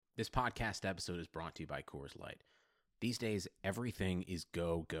This podcast episode is brought to you by Coors Light. These days, everything is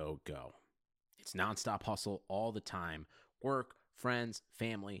go, go, go. It's nonstop hustle all the time. Work, friends,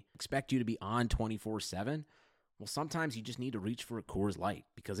 family expect you to be on 24/7. Well, sometimes you just need to reach for a Coors Light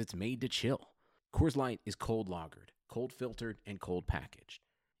because it's made to chill. Coors Light is cold lagered, cold filtered, and cold packaged.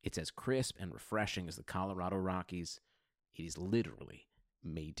 It's as crisp and refreshing as the Colorado Rockies. It is literally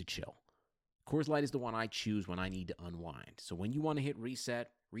made to chill. Coors Light is the one I choose when I need to unwind. So when you want to hit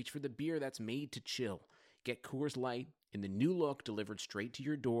reset, reach for the beer that's made to chill. Get Coors Light in the new look delivered straight to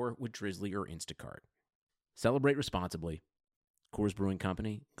your door with Drizzly or Instacart. Celebrate responsibly. Coors Brewing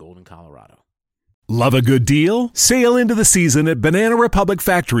Company, Golden, Colorado. Love a good deal? Sail into the season at Banana Republic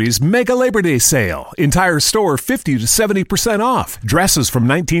Factory's Mega Labor Day Sale. Entire store 50 to 70% off. Dresses from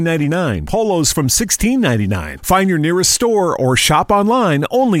 $19.99. Polos from $16.99. Find your nearest store or shop online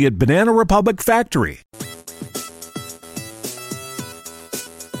only at Banana Republic Factory.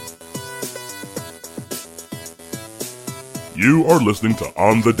 You are listening to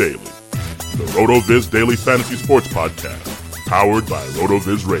On the Daily, the RotoViz Daily Fantasy Sports Podcast, powered by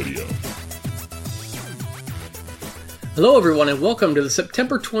RotoViz Radio. Hello, everyone, and welcome to the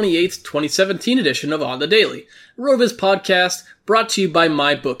September 28th, 2017 edition of On the Daily, a RotoViz podcast brought to you by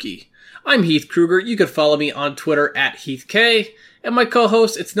MyBookie. I'm Heath Kruger. You can follow me on Twitter at HeathK, and my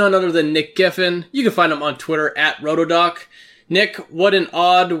co-host, it's none other than Nick Giffen. You can find him on Twitter at RotoDoc. Nick, what an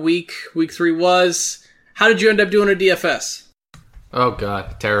odd week 3 was. How did you end up doing a DFS? Oh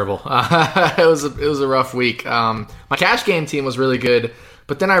God, terrible. It was a rough week. My cash game team was really good,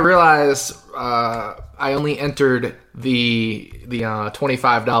 but then I realized I only entered the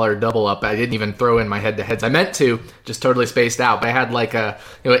 $25 double up. I didn't even throw in my head to heads. I meant to, just totally spaced out. But I had like a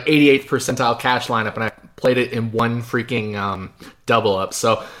 88th percentile cash lineup, and I played it in one freaking double up.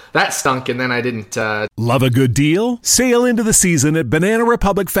 So that stunk, and then I didn't. Love a good deal? Sail into the season at Banana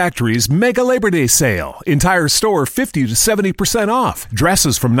Republic Factory's Mega Labor Day Sale. Entire store 50 to 70% off.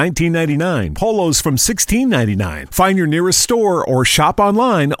 Dresses from $19.99. Polos from $16.99. Find your nearest store or shop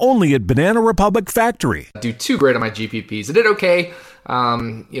online only at Banana Republic Factory. Do too great on my GPPs. I did okay.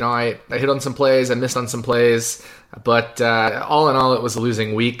 I hit on some plays. I missed on some plays. But all in all, it was a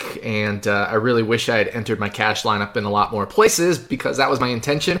losing week, and I really wish I had entered my cash lineup in a lot more places because that was my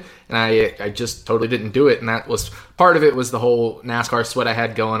intention, and I just totally didn't do it. And that was part of it, was the whole NASCAR sweat I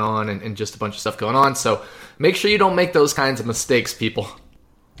had going on and just a bunch of stuff going on. So make sure you don't make those kinds of mistakes, people.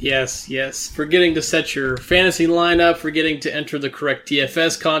 Yes. Forgetting to set your fantasy lineup, forgetting to enter the correct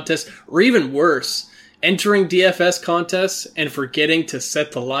DFS contest, or even worse, entering DFS contests and forgetting to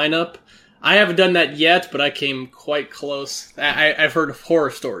set the lineup. I haven't done that yet, but I came quite close. I've heard of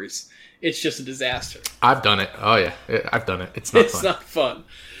horror stories. It's just a disaster. I've done it. Oh, yeah. I've done it. It's not fun. It's not fun.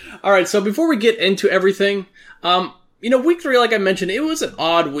 All right, so before we get into everything, week 3, like I mentioned, it was an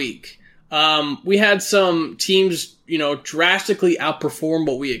odd week. We had some teams, drastically outperform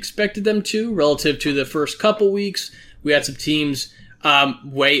what we expected them to relative to the first couple weeks. We had some teams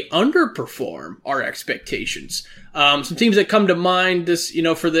way underperform our expectations. Some teams that come to mind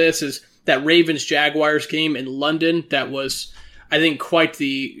for this is that Ravens-Jaguars game in London. That was, I think, quite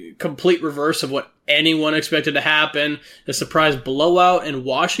the complete reverse of what anyone expected to happen. A surprise blowout in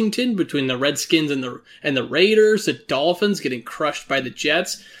Washington between the Redskins and the Raiders. The Dolphins getting crushed by the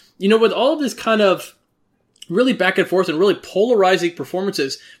Jets. With all of this kind of really back and forth and really polarizing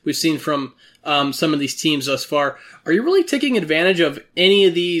performances we've seen from some of these teams thus far, are you really taking advantage of any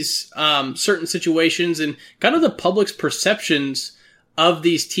of these certain situations and kind of the public's perceptions of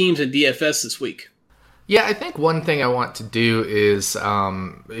these teams in DFS this week? Yeah, I think one thing I want to do is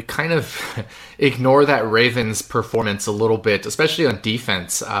kind of ignore that Ravens performance a little bit, especially on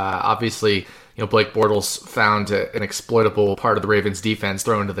defense. Obviously, Blake Bortles found an exploitable part of the Ravens defense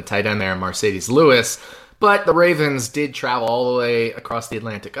thrown to the tight end there, Mercedes Lewis. But the Ravens did travel all the way across the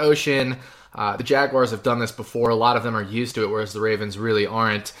Atlantic Ocean. The Jaguars have done this before. A lot of them are used to it, whereas the Ravens really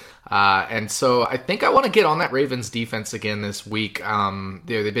aren't. And so I think I want to get on that Ravens defense again this week.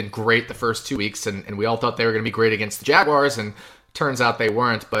 They've been great the first 2 weeks, and we all thought they were going to be great against the Jaguars, and turns out they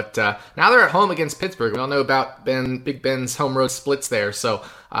weren't. But now they're at home against Pittsburgh. We all know about Big Ben's home road splits there. So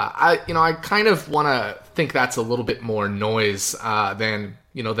I kind of want to think that's a little bit more noise than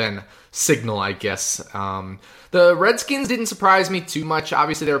signal, I guess. The Redskins didn't surprise me too much.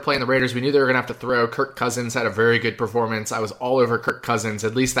 Obviously, they were playing the Raiders. We knew they were going to have to throw. Kirk Cousins had a very good performance. I was all over Kirk Cousins.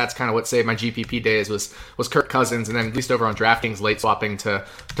 At least that's kind of what saved my GPP days was Kirk Cousins. And then at least over on DraftKings, late swapping to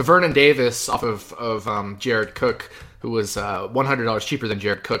Vernon Davis off of Jared Cook. who was $100 cheaper than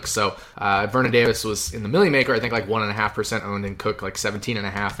Jared Cook. So Vernon Davis was in the Millie Maker, I think like 1.5% owned, and Cook like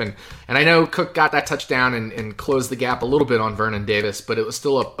 17.5%. And I know Cook got that touchdown and closed the gap a little bit on Vernon Davis, but it was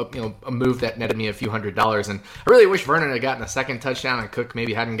still a move that netted me a few $100s. And I really wish Vernon had gotten a second touchdown and Cook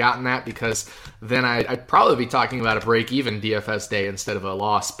maybe hadn't gotten that, because then I'd probably be talking about a break-even DFS day instead of a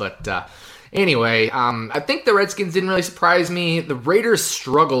loss. But anyway, I think the Redskins didn't really surprise me. The Raiders'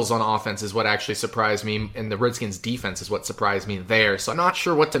 struggles on offense is what actually surprised me, and the Redskins' defense is what surprised me there. So I'm not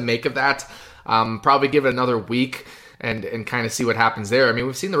sure what to make of that. Probably give it another week and kind of see what happens there. I mean,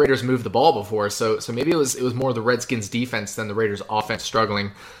 we've seen the Raiders move the ball before, so maybe it was more the Redskins' defense than the Raiders' offense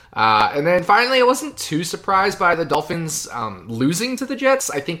struggling. And then finally, I wasn't too surprised by the Dolphins losing to the Jets.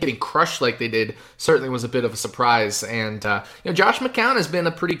 I think getting crushed like they did certainly was a bit of a surprise. And Josh McCown has been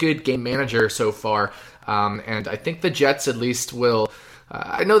a pretty good game manager so far, and I think the Jets at least will.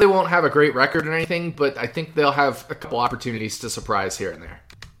 I know they won't have a great record or anything, but I think they'll have a couple opportunities to surprise here and there.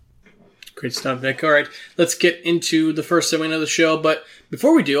 Great stuff, Nick. All right, let's get into the first segment of the show. But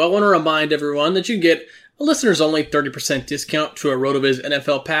before we do, I want to remind everyone that you can get a listeners-only 30% discount to a RotoViz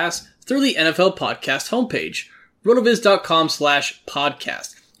NFL Pass through the NFL Podcast homepage,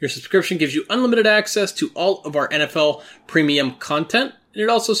 rotoviz.com/podcast. Your subscription gives you unlimited access to all of our NFL premium content, and it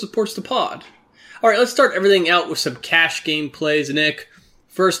also supports the pod. All right, let's start everything out with some cash game plays, Nick.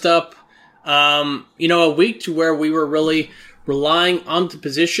 First up, a week to where we were really relying on the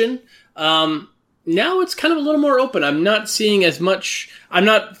position. Now it's kind of a little more open. I'm not seeing as much. I'm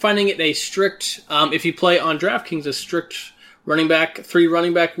not finding it a strict, if you play on DraftKings, a strict three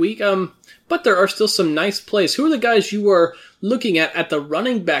running back week. But there are still some nice plays. Who are the guys you were looking at the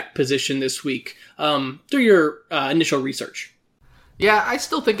running back position this week through your initial research? Yeah, I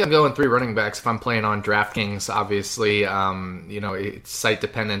still think I'm going 3 running backs if I'm playing on DraftKings. Obviously, it's site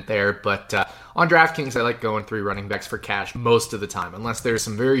dependent there, but on DraftKings, I like going 3 running backs for cash most of the time, unless there's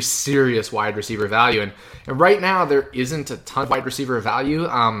some very serious wide receiver value. And right now, there isn't a ton of wide receiver value.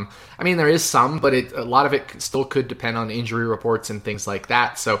 There is some, but a lot of it still could depend on injury reports and things like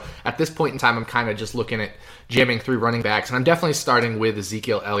that. So at this point in time, I'm kind of just looking at jamming 3 running backs, and I'm definitely starting with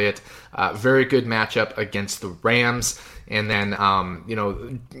Ezekiel Elliott. Very good matchup against the Rams. And then,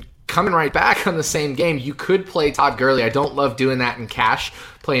 coming right back on the same game, you could play Todd Gurley. I don't love doing that in cash,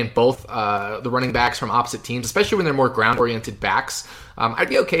 playing both the running backs from opposite teams, especially when they're more ground-oriented backs. I'd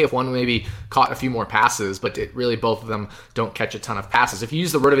be okay if one maybe caught a few more passes, but both of them don't catch a ton of passes. If you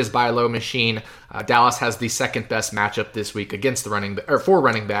use the RotoViz buy low machine, Dallas has the second best matchup this week against the 4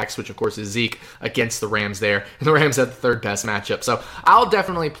 running backs, which of course is Zeke against the Rams there, and the Rams have the third best matchup. So I'll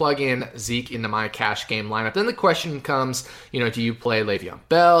definitely plug in Zeke into my cash game lineup. Then the question comes, do you play Le'Veon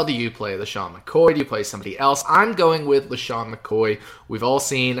Bell? Do you play LaShawn McCoy? Do you play somebody else? I'm going with LaShawn McCoy. We've all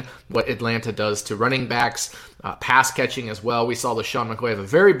seen what Atlanta does to running backs. Pass catching as well. We saw LaShawn McCoy have a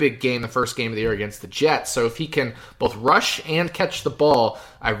very big game the first game of the year against the Jets. So if he can both rush and catch the ball,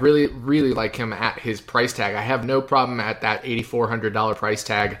 I really, really like him at his price tag. I have no problem at that $8,400 price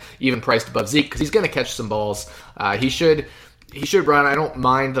tag, even priced above Zeke, because he's going to catch some balls. He should run. I don't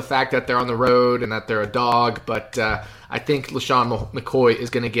mind the fact that they're on the road and that they're a dog, but I think LaShawn McCoy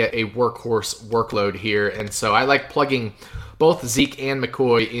is going to get a workhorse workload here. And so I like plugging both Zeke and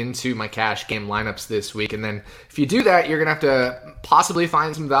McCoy into my cash game lineups this week. And then if you do that, you're going to have to possibly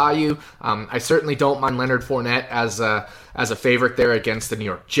find some value. I certainly don't mind Leonard Fournette as a favorite there against the New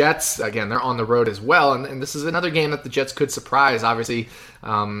York Jets. Again, they're on the road as well. And this is another game that the Jets could surprise. Obviously,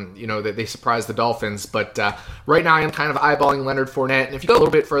 they surprised the Dolphins. But right now I am kind of eyeballing Leonard Fournette. And if you go a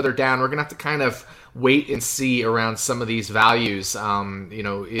little bit further down, we're going to have to kind of wait and see around some of these values.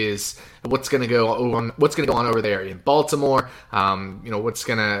 Is what's going to go on over there in Baltimore?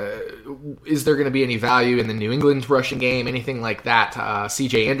 Is there going to be any value in the New England rushing game? Anything like that?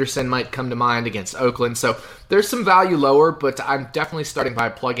 CJ Anderson might come to mind against Oakland. So there's some value lower, but I'm definitely starting by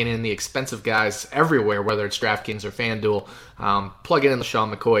plugging in the expensive guys everywhere, whether it's DraftKings or FanDuel. Plugging in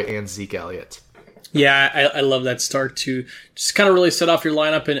LaShawn McCoy and Zeke Elliott. Yeah, I love that start to just kind of really set off your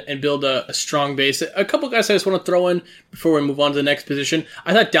lineup and build a strong base. A couple guys I just want to throw in before we move on to the next position.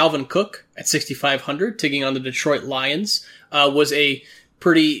 I thought Dalvin Cook at 6,500, taking on the Detroit Lions, was a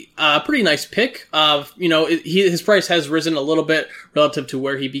pretty nice pick. His price has risen a little bit relative to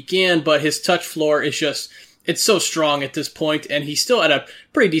where he began, but his touch floor is it's so strong at this point, and he's still at a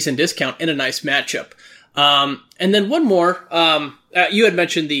pretty decent discount in a nice matchup. And then one more, you had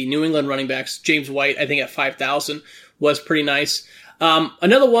mentioned the New England running backs. James White, I think at 5,000 was pretty nice.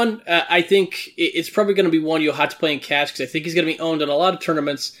 Another one, I think it's probably going to be one you'll have to play in cash because I think he's going to be owned in a lot of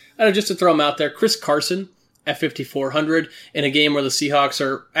tournaments. Just to throw him out there, Chris Carson at 5,400 in a game where the Seahawks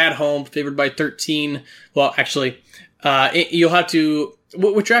are at home, favored by 13. Well, actually, You'll have to,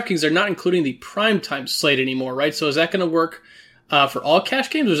 with DraftKings, they're not including the primetime slate anymore, right? So is that going to work for all cash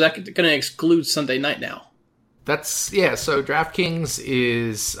games, or is that going to exclude Sunday night now? So DraftKings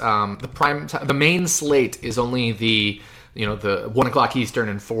is the main slate is only the 1 o'clock Eastern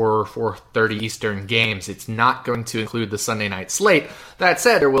and 4:30 Eastern games. It's not going to include the Sunday night slate. That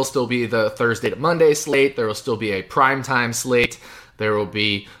said, there will still be the Thursday to Monday slate. There will still be a primetime slate. There will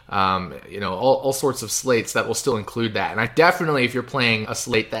be, all sorts of slates that will still include that. And I definitely, if you're playing a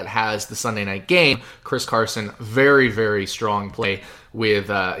slate that has the Sunday night game, Chris Carson, very, very strong play with,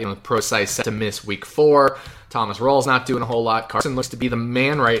 Prosise set to miss week 4. Thomas Rawls not doing a whole lot. Carson looks to be the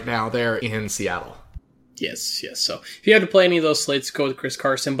man right now there in Seattle. Yes. So if you have to play any of those slates, go with Chris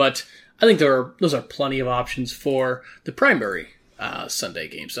Carson. But I think those are plenty of options for the primary Sunday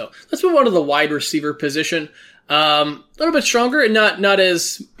game. So let's move on to the wide receiver position. A little bit stronger and not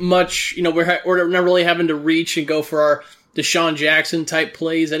as much, we're not really having to reach and go for our Deshaun Jackson type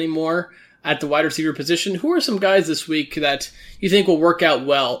plays anymore at the wide receiver position. Who are some guys this week that you think will work out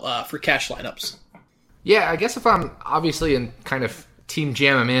well for cash lineups? Yeah, I guess if I'm obviously in kind of team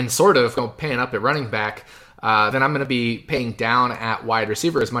jam him in, sort of paying up at running back, then I'm going to be paying down at wide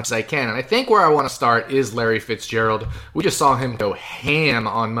receiver as much as I can. And I think where I want to start is Larry Fitzgerald. We just saw him go ham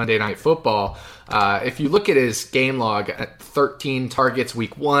on Monday Night Football. If you look at his game log at 13 targets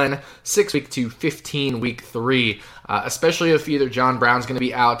week 1, 6 week 2, 15 week 3, especially if either John Brown's going to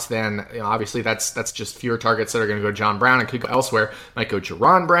be out, then obviously that's just fewer targets that are going to go to John Brown and could go elsewhere. Might go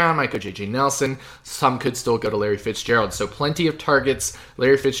Jaron Brown, might go J.J. Nelson. Some could still go to Larry Fitzgerald. So plenty of targets.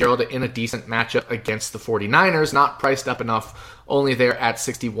 Larry Fitzgerald in a decent matchup against the 49ers, not priced up enough. Only there at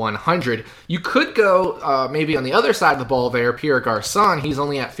 6,100. You could go maybe on the other side of the ball there, Pierre Garçon. He's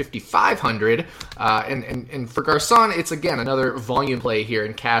only at 5,500. And for Garçon, it's again another volume play here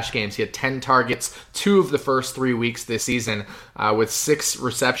in cash games. He had 10 targets 2 of the first 3 weeks this season with 6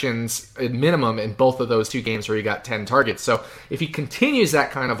 receptions at minimum in both of those 2 games where he got 10 targets. So if he continues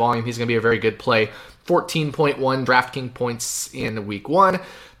that kind of volume, he's going to be a very good play. 14.1 DraftKings points in week 1.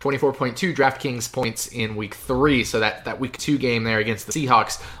 24.2 DraftKings points in week 3. So that week 2 game there against the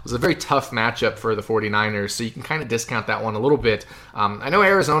Seahawks was a very tough matchup for the 49ers. So you can kind of discount that one a little bit. I know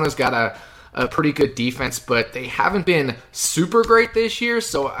Arizona's got a pretty good defense, but they haven't been super great this year.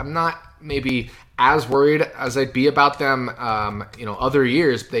 So I'm not maybe as worried as I'd be about them, other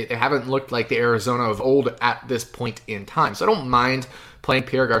years. They haven't looked like the Arizona of old at this point in time. So I don't mind playing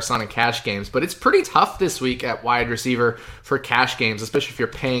Pierre Garçon in cash games, but it's pretty tough this week at wide receiver for cash games, especially if you're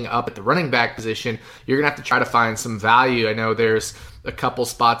paying up at the running back position. You're going to have to try to find some value. I know there's a couple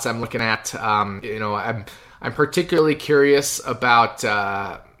spots I'm looking at. I'm particularly curious about,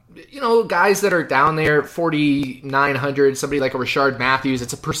 guys that are down there, 4,900, somebody like a Rashard Matthews.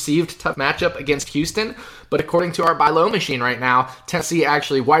 It's a perceived tough matchup against Houston, but according to our buy low machine right now, Tennessee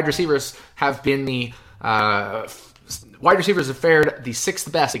actually, wide receivers have been wide receivers have fared the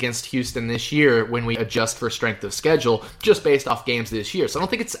 6th best against Houston this year when we adjust for strength of schedule, just based off games this year. So I don't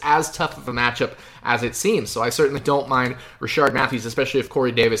think it's as tough of a matchup as it seems. So I certainly don't mind Rashard Matthews, especially if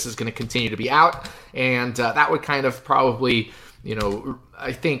Corey Davis is going to continue to be out. And that would kind of probably,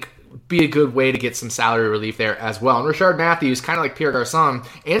 I think, be a good way to get some salary relief there as well. And Rashard Matthews, kind of like Pierre Garçon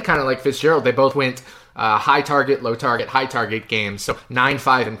and kind of like Fitzgerald, they both went high target, low target, high target games. So 9,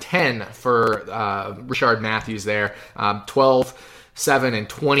 5, and 10 for Rashard Matthews there. 12, 7, and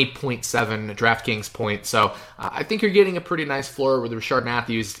 20.7 DraftKings points. So I think you're getting a pretty nice floor with Rashard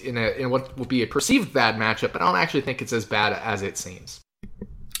Matthews in what will be a perceived bad matchup, but I don't actually think it's as bad as it seems.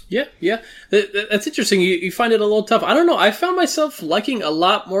 Yeah. That's interesting. You find it a little tough. I don't know. I found myself liking a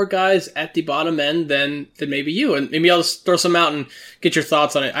lot more guys at the bottom end than maybe you. And maybe I'll just throw some out and get your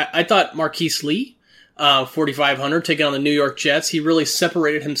thoughts on it. I thought Marquise Lee, 4,500, taking on the New York Jets. He really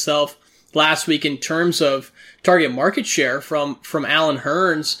separated himself last week in terms of target market share from Allen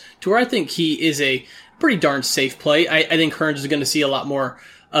Hurns to where I think he is a pretty darn safe play. I think Hurns is going to see a lot more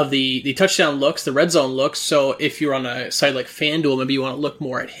of the touchdown looks, the red zone looks. So if you're on a site like FanDuel, maybe you want to look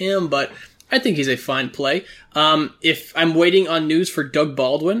more at him, but I think he's a fine play. If I'm waiting on news for Doug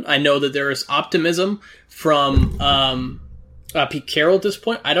Baldwin, I know that there is optimism from Pete Carroll at this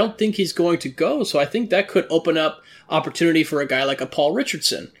point. I don't think he's going to go, so I think that could open up opportunity for a guy like a Paul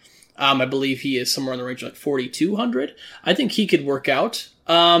Richardson. I believe he is somewhere in the range of like 4,200. I think he could work out.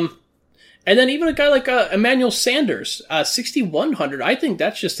 And then even a guy like Emmanuel Sanders, 6,100. I think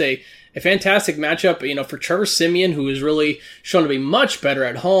that's just a fantastic matchup, for Trevor Siemian, who is really shown to be much better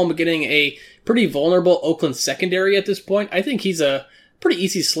at home, getting a pretty vulnerable Oakland secondary at this point. I think he's a pretty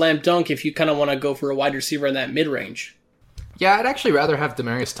easy slam dunk if you kind of want to go for a wide receiver in that mid-range. Yeah, I'd actually rather have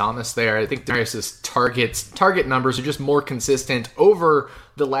Demaryius Thomas there. I think Demaryius's target numbers are just more consistent over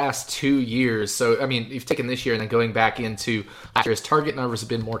the last 2 years. So, I mean, you've taken this year and then going back into last year, his target numbers have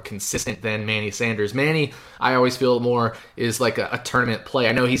been more consistent than Manny Sanders. Manny, I always feel more is like a tournament play.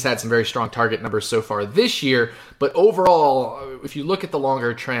 I know he's had some very strong target numbers so far this year, but overall, if you look at the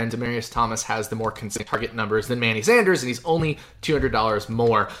longer trend, Demaryius Thomas has the more consistent target numbers than Manny Sanders, and he's only $200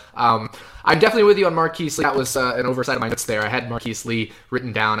 more. I'm definitely with you on Marquise Lee. That was an oversight of my notes there. I had Marquise Lee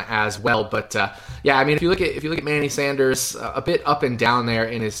written down as well, but yeah, I mean, if you look at Manny Sanders, a bit up and down there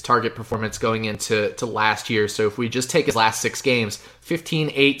in his target performance going into last year. So if we just take his last 6 games,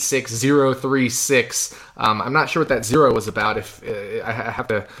 15, 8, 6, 0, 3, 6. I'm not sure what that 0 was about. If I have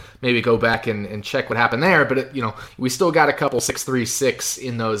to maybe go back and check what happened there, but we still got a couple 6, 3, 6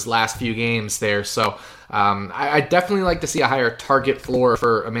 in those last few games there. So I definitely like to see a higher target floor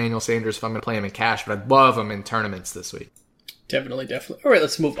for Emmanuel Sanders if I'm going to play him in cash, but I'd love him in tournaments this week. Definitely. All right,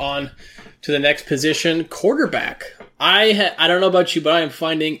 let's move on to the next position, quarterback. I don't know about you, but I am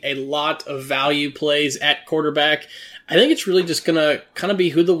finding a lot of value plays at quarterback. I think it's really just going to kind of be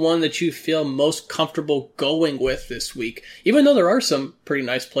who the one that you feel most comfortable going with this week, even though there are some pretty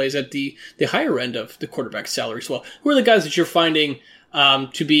nice plays at the higher end of the quarterback salary as well. Who are the guys that you're finding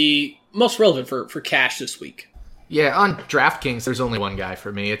to be most relevant for cash this week? Yeah, on DraftKings, there's only one guy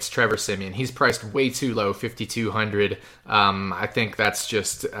for me. It's Trevor Siemian. He's priced way too low, $5,200. I think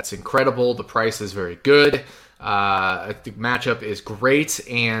that's incredible. The price is very good. The matchup is great,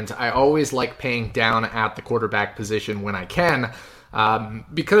 and I always like paying down at the quarterback position when I can,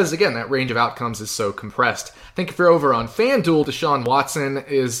 because, again, that range of outcomes is so compressed. I think if you're over on FanDuel, Deshaun Watson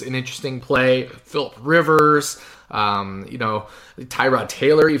is an interesting play. Phillip Rivers, Tyrod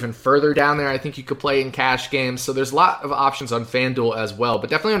Taylor even further down there, I think you could play in cash games. So there's a lot of options on FanDuel as well. But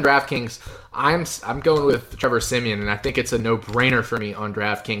definitely on DraftKings, I'm going with Trevor Siemian, and I think it's a no-brainer for me on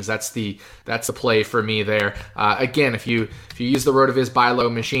DraftKings. That's the play for me there. Again, if you use the RotoViz buy low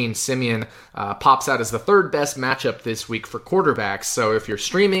machine, Siemian pops out as the third best matchup this week for quarterbacks. So if you're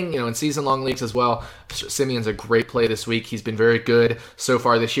streaming, in season-long leagues as well, Siemian's a great play this week. He's been very good so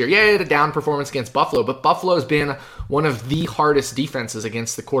far this year. Yeah, he had a down performance against Buffalo, but Buffalo's been one of the hardest defenses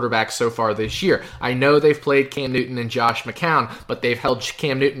against the quarterback so far this year. I know they've played Cam Newton and Josh McCown, but they've held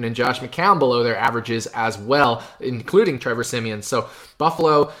Cam Newton and Josh McCown below their averages as well, including Trevor Siemian. So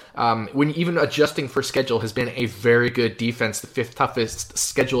Buffalo, when even adjusting for schedule, has been a very good defense, the 5th toughest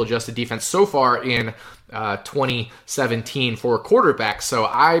schedule-adjusted defense so far in 2017 for quarterbacks. So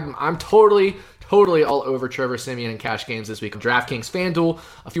I'm totally all over Trevor Siemian in cash games this week. DraftKings, FanDuel,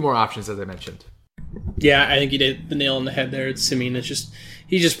 a few more options as I mentioned. Yeah, I think you did the nail on the head there. It's Siemian.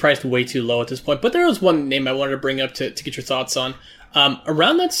 He's just priced way too low at this point. But there was one name I wanted to bring up to get your thoughts on.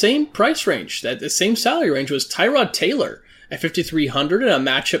 Around that same price range, the same salary range, was Tyrod Taylor at $5,300 in a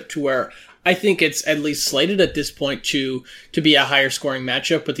matchup to where I think it's at least slated at this point to be a higher scoring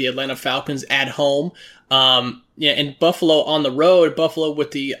matchup with the Atlanta Falcons at home. And Buffalo on the road. Buffalo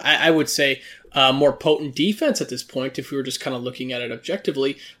with the, I would say, more potent defense at this point, if we were just kind of looking at it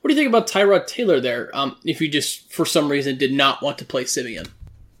objectively. What do you think about Tyrod Taylor there, if you just, for some reason, did not want to play Siemian?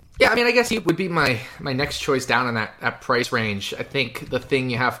 Yeah, I mean, I guess he would be my next choice down in that price range. I think the thing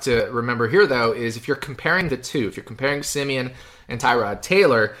you have to remember here, though, is if you're comparing the two, if you're comparing Siemian and Tyrod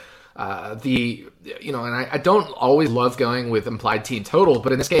Taylor, and I don't always love going with implied team total,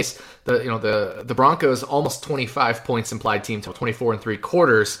 but in this case, the Broncos almost 25 points implied team total, 24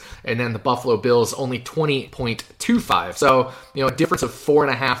 3/4, and then the Buffalo Bills only 20.25. So, a difference of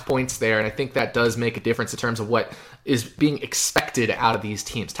 4.5 points there, and I think that does make a difference in terms of what is being expected out of these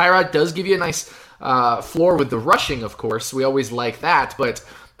teams. Tyrod does give you a nice floor with the rushing, of course. We always like that, but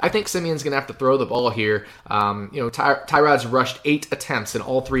I think Simeon's going to have to throw the ball here. Tyrod's rushed 8 attempts in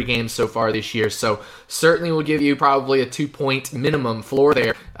all 3 games so far this year, so certainly will give you probably a 2-point minimum floor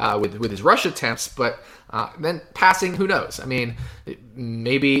there with his rush attempts, but then passing, who knows? I mean,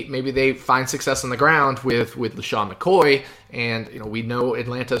 maybe they find success on the ground with LaShawn McCoy, and we know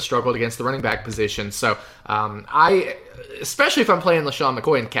Atlanta struggled against the running back position, so especially if I'm playing LaShawn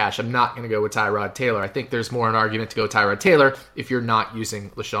McCoy in cash, I'm not going to go with Tyrod Taylor. I think there's more an argument to go Tyrod Taylor if you're not using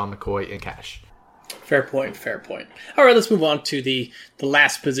LaShawn McCoy in cash. Fair point. All right, let's move on to the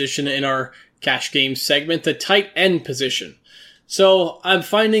last position in our cash game segment, the tight end position. So I'm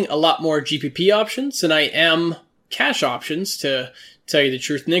finding a lot more GPP options than I am cash options, to tell you the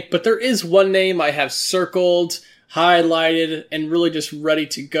truth, Nick. But there is one name I have circled, highlighted, and really just ready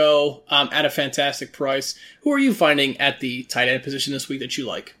to go at a fantastic price. Who are you finding at the tight end position this week that you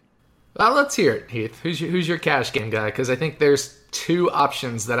like? Well, let's hear it, Heath. Who's your cash game guy? Because I think there's two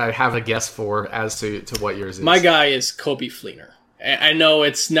options that I have a guess for as to what yours is. My guy is Coby Fleener. I know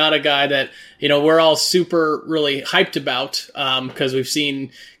it's not a guy that, we're all super really hyped about because we've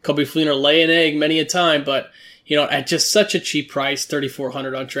seen Coby Fleener lay an egg many a time, but, at just such a cheap price,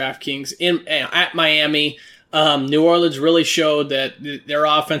 $3,400 on DraftKings at Miami. New Orleans really showed that their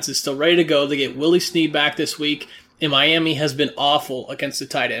offense is still ready to go. They get Willie Snead back this week, and Miami has been awful against the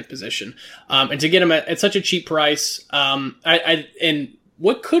tight end position. And to get him at such a cheap price, and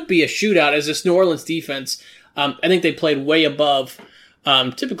what could be a shootout as this New Orleans defense, I think they played way above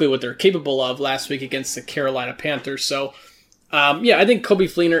typically what they're capable of last week against the Carolina Panthers. So, I think Coby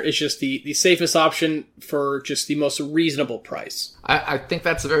Fleener is just the safest option for just the most reasonable price. I think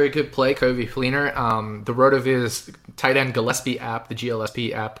that's a very good play, Coby Fleener. The RotoViz tight end Gillespie app, the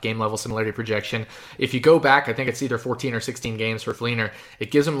GLSP app, game level similarity projection. If you go back, I think it's either 14 or 16 games for Fleener.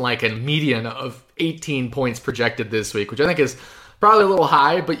 It gives him like a median of 18 points projected this week, which I think is probably a little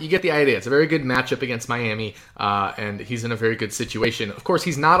high, but you get the idea. It's a very good matchup against Miami, and he's in a very good situation. Of course,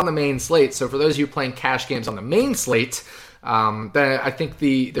 he's not on the main slate, so for those of you playing cash games on the main slate, then I think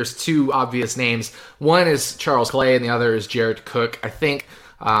there's two obvious names. One is Charles Clay, and the other is Jared Cook. I think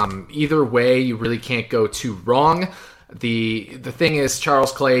either way, you really can't go too wrong. The thing is,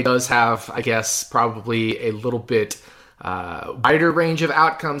 Charles Clay does have, I guess, probably a little bit wider range of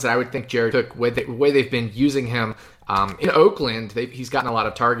outcomes. I would think Jared Cook, the way they've been using him, in Oakland, he's gotten a lot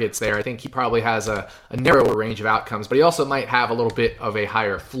of targets there. I think he probably has a narrower range of outcomes, but he also might have a little bit of a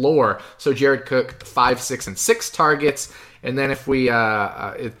higher floor. So Jared Cook, 5, 6, and 6 targets. And then if we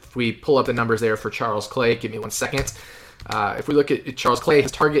pull up the numbers there for Charles Clay, give me 1 second. If we look at Charles Clay,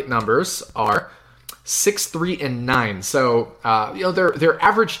 his target numbers are 6, 3, and 9. So, their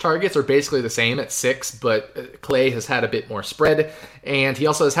average targets are basically the same at 6, but Clay has had a bit more spread, and he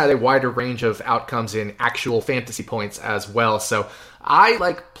also has had a wider range of outcomes in actual fantasy points as well. So, I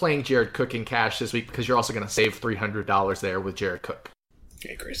like playing Jared Cook in cash this week because you're also going to save $300 there with Jared Cook.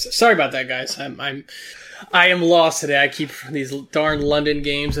 Okay, great. Sorry about that, guys. I am lost today. I keep these darn London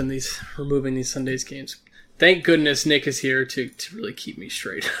games and removing these Sundays games. Thank goodness Nick is here to really keep me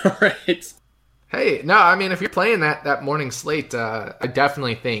straight. All right. Hey, no, I mean, if you're playing that morning slate, I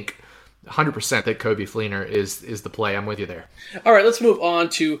definitely think 100% that Coby Fleener is the play. I'm with you there. All right, let's move on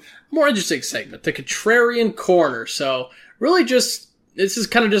to a more interesting segment, the Contrarian Corner. So really this is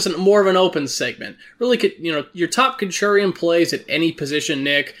kind of just more of an open segment. Really, your top contrarian plays at any position,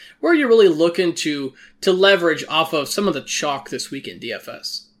 Nick. Where are you really looking to leverage off of some of the chalk this week in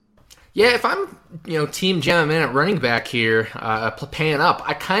DFS? Yeah, if I'm, team jamming in at running back here, paying up,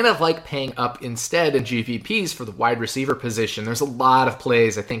 I kind of like paying up instead in GPPs for the wide receiver position. There's a lot of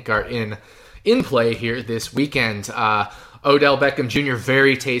plays I think are in play here this weekend. Odell Beckham Jr.,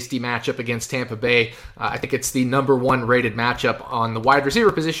 very tasty matchup against Tampa Bay. I think it's the number 1 rated matchup on the wide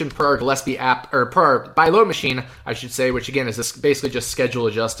receiver position per our Gillespie app, or per our Buy Low machine, I should say, which again is basically just schedule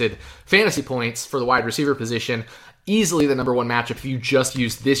adjusted fantasy points for the wide receiver position. Easily the number 1 matchup if you just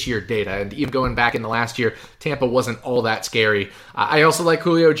use this year data. And even going back in the last year, Tampa wasn't all that scary. I also like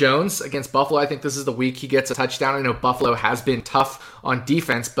Julio Jones against Buffalo. I think this is the week he gets a touchdown. I know Buffalo has been tough on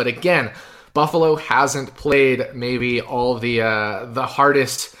defense, but again, Buffalo hasn't played maybe all the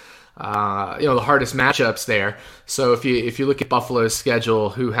hardest the hardest matchups there. So if you look at Buffalo's schedule,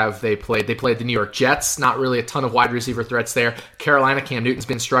 who have they played? They played the New York Jets, not really a ton of wide receiver threats there. Carolina, Cam Newton's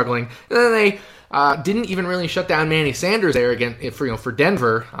been struggling. And then they didn't even really shut down Manny Sanders there again for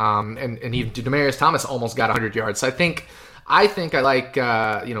Denver, and even Demaryius Thomas almost got 100 yards. So I think I like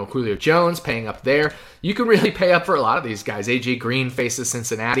Julio Jones paying up there. You can really pay up for a lot of these guys. AJ Green faces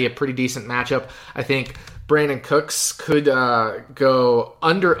Cincinnati, a pretty decent matchup. I think Brandon Cooks could go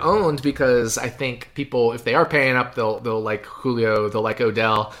under-owned because I think people, if they are paying up, they'll like Julio, they'll like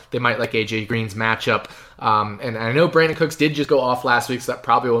Odell, they might like AJ Green's matchup. And I know Brandon Cooks did just go off last week, so that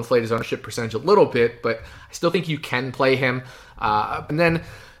probably will inflate his ownership percentage a little bit, but I still think you can play him. And then,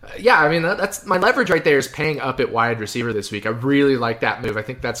 that's my leverage right there is paying up at wide receiver this week. I really like that move. I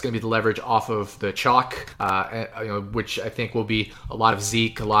think that's going to be the leverage off of the chalk, which I think will be a lot of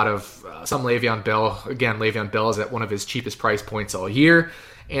Zeke, a lot of some Le'Veon Bell. Again, Le'Veon Bell is at one of his cheapest price points all year.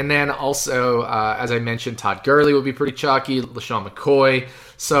 And then also, as I mentioned, Todd Gurley will be pretty chalky, LaShawn McCoy.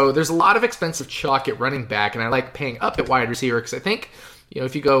 So there's a lot of expensive chalk at running back, and I like paying up at wide receiver because I think,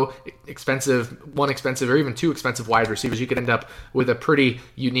 if you go one expensive or even 2 expensive wide receivers, you could end up with a pretty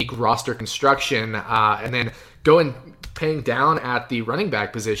unique roster construction. And then paying down at the running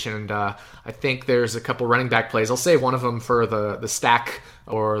back position. And I think there's a couple running back plays. I'll save one of them for the stack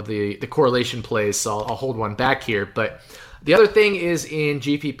or the correlation plays, so I'll hold one back here. But The other thing is in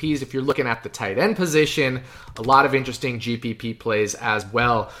GPPs, if you're looking at the tight end position, a lot of interesting GPP plays as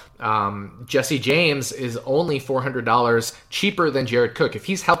well. Jesse James is only $400 cheaper than Jared Cook. If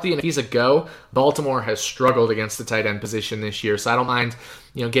he's healthy and if he's a go, Baltimore has struggled against the tight end position this year. So I don't mind,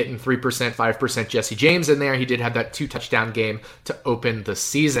 getting 3%, 5% Jesse James in there. He did have that 2-touchdown game to open the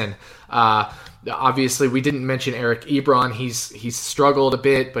season. Obviously, we didn't mention Eric Ebron. He's struggled a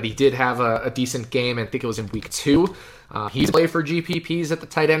bit, but he did have a decent game. I think it was in week 2. He's a play for GPPs at the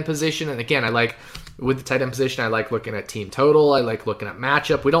tight end position. And again, with the tight end position, I like looking at team total. I like looking at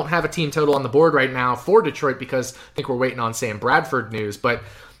matchup. We don't have a team total on the board right now for Detroit because I think we're waiting on Sam Bradford news, but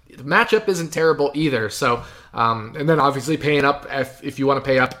the matchup isn't terrible either. So, and then obviously paying up, if you want to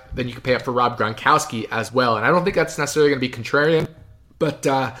pay up, then you can pay up for Rob Gronkowski as well. And I don't think that's necessarily going to be contrarian. But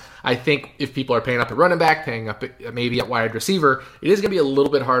I think if people are paying up at running back, paying up maybe at wide receiver, it is going to be a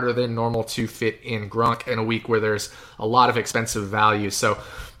little bit harder than normal to fit in Gronk in a week where there's a lot of expensive value. So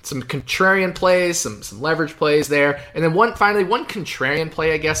some contrarian plays, some leverage plays there. And then one contrarian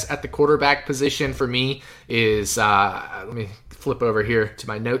play, I guess, at the quarterback position for me is, let me flip over here to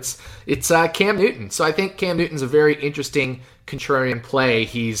my notes. It's Cam Newton. So I think Cam Newton's a very interesting contrarian play.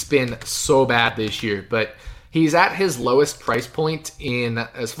 He's been so bad this year, but he's at his lowest price point in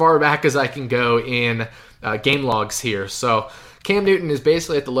as far back as I can go in game logs here. So Cam Newton is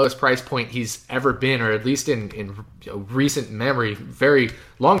basically at the lowest price point he's ever been, or at least in recent memory, very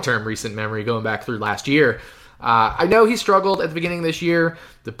long-term recent memory, going back through last year. I know he struggled at the beginning of this year.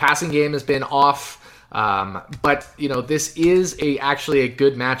 The passing game has been off. But this is actually a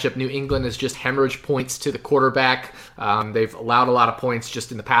good matchup. New England has just hemorrhaged points to the quarterback. They've allowed a lot of points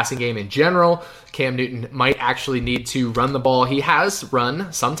just in the passing game in general. Cam Newton might actually need to run the ball. He has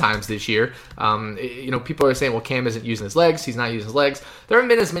run sometimes this year. People are saying, well, Cam isn't using his legs. He's not using his legs. There haven't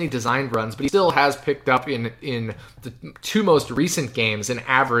been as many designed runs, but he still has picked up in the 2 most recent games an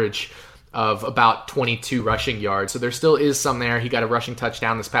average of about 22 rushing yards. So there still is some there. He got a rushing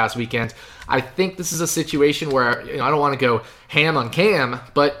touchdown this past weekend. I think this is a situation where I don't want to go ham on Cam,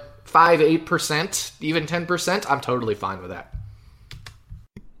 but 5-8%, even 10%, I'm totally fine with that.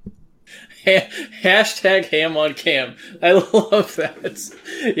 Hashtag ham on Cam. I love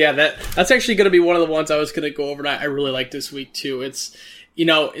that. Yeah, that's actually going to be one of the ones I was going to go over, and I really like this week too. It's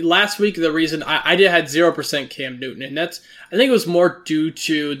last week, the reason I had 0% Cam Newton, and I think it was more due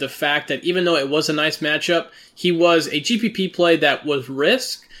to the fact that even though it was a nice matchup, he was a GPP play that was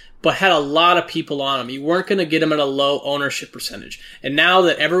risk, but had a lot of people on him. You weren't going to get him at a low ownership percentage. And now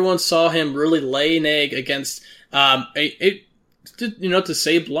that everyone saw him really lay an egg against, to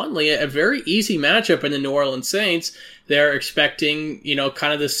say bluntly, a very easy matchup in the New Orleans Saints, they're expecting,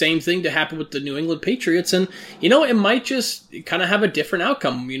 kind of the same thing to happen with the New England Patriots. And, it might just kind of have a different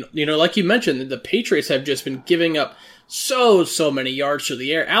outcome. Like you mentioned, the Patriots have just been giving up so many yards through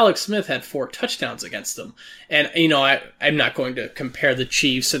the air. Alex Smith had 4 touchdowns against them. And, I'm not going to compare the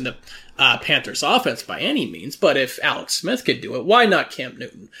Chiefs and the Panthers offense by any means, but if Alex Smith could do it, why not Cam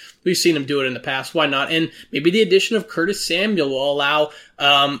Newton? We've seen him do it in the past. Why not? And maybe the addition of Curtis Samuel will allow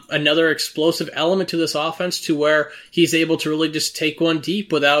another explosive element to this offense to where he's able to really just take one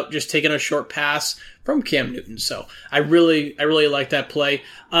deep without just taking a short pass from Cam Newton. So I really like that play.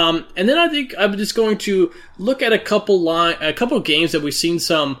 And then I think I'm just going to look at a couple games that we've seen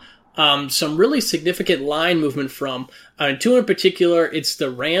some really significant line movement from. 2 in particular, it's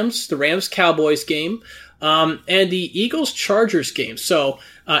the Rams-Cowboys game, and the Eagles-Chargers game. So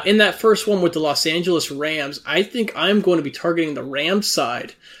in that first one with the Los Angeles Rams, I think I'm going to be targeting the Rams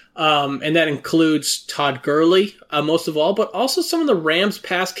side. And that includes Todd Gurley, most of all, but also some of the Rams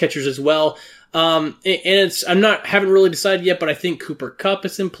pass catchers as well. And haven't really decided yet, but I think Cooper Kupp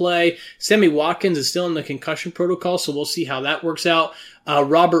is in play. Sammy Watkins is still in the concussion protocol, so we'll see how that works out.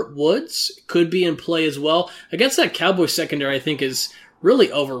 Robert Woods could be in play as well. Against that Cowboys secondary, I think is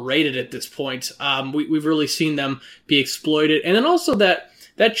really overrated at this point. We've really seen them be exploited. And then also that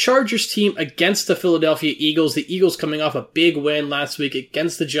Chargers team against the Philadelphia Eagles, the Eagles coming off a big win last week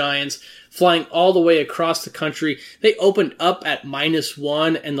against the Giants, flying all the way across the country. They opened up at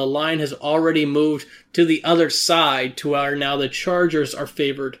 -1, and the line has already moved to the other side to where now the Chargers are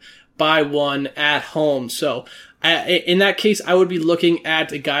favored by 1 at home. So in that case, I would be looking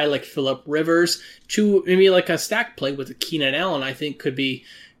at a guy like Phillip Rivers to maybe like a stack play with a Keenan Allen. I think could be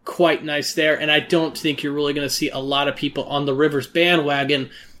quite nice there. And I don't think you're really going to see a lot of people on the Rivers bandwagon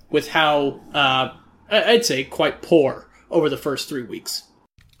with how, I'd say, quite poor over the first 3 weeks.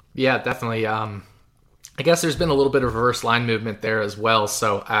 Yeah, definitely. I guess there's been a little bit of reverse line movement there as well.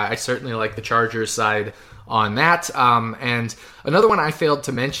 So I certainly like the Chargers side on that. And another one I failed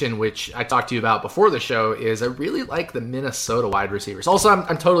to mention, which I talked to you about before the show, is I really like the Minnesota wide receivers. Also,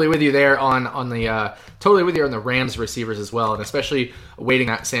 I'm totally with you there on the Rams receivers as well, and especially waiting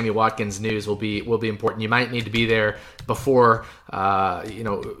out Sammy Watkins news will be important. You might need to be there before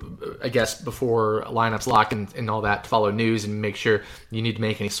I guess before lineups lock and all that to follow news and make sure you need to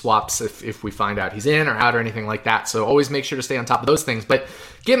make any swaps if we find out he's in or out or anything like that. So always make sure to stay on top of those things. But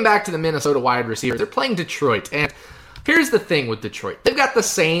getting back to the Minnesota wide receivers, they're playing Detroit, and here's the thing with Detroit. They've got the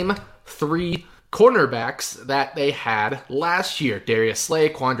same three cornerbacks that they had last year. Darius Slay,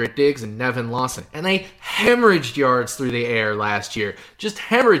 Quandre Diggs, and Nevin Lawson. And they hemorrhaged yards through the air last year. Just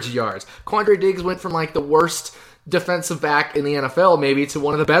hemorrhaged yards. Quandre Diggs went from like the worst defensive back in the NFL maybe to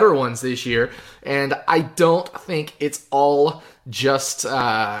one of the better ones this year. And I don't think it's all just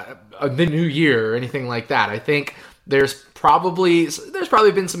the new year or anything like that. I think there's probably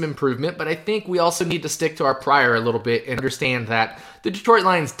been some improvement, but I think we also need to stick to our prior a little bit and understand that the Detroit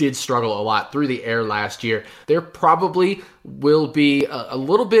Lions did struggle a lot through the air last year. There probably will be a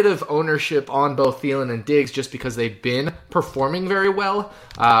little bit of ownership on both Thielen and Diggs just because they've been performing very well.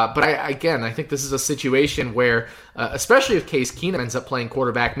 But I think this is a situation where, especially if Case Keenum ends up playing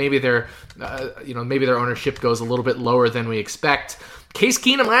quarterback, maybe their ownership goes a little bit lower than we expect. Case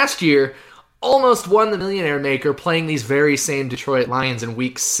Keenum last year almost won the Millionaire Maker playing these very same Detroit Lions in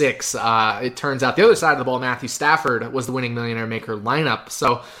Week 6. It turns out the other side of the ball, Matthew Stafford, was the winning Millionaire Maker lineup.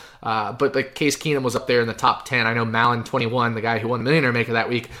 So, but Case Keenum was up there in the top 10. I know Malin 21, the guy who won the Millionaire Maker that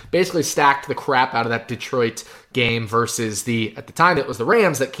week, basically stacked the crap out of that Detroit game versus at the time it was the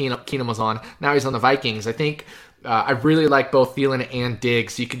Rams that Keenum was on. Now he's on the Vikings. I think I really like both Thielen and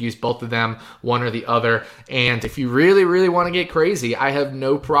Diggs. You could use both of them, one or the other. And if you really, really want to get crazy, I have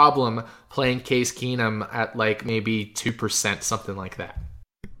no problem playing Case Keenum at like maybe 2%, something like that.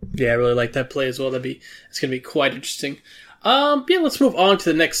 Yeah, I really like that play as well. It's going to be quite interesting. Let's move on to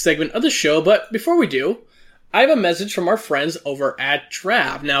the next segment of the show. But before we do, I have a message from our friends over at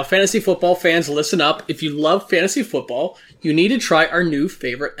Draft. Now, fantasy football fans, listen up. If you love fantasy football, you need to try our new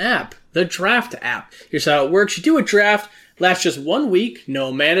favorite app, the Draft app. Here's how it works. You do a draft, lasts just 1 week,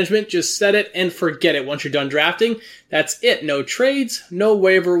 no management, just set it and forget it. Once you're done drafting, that's it. No trades, no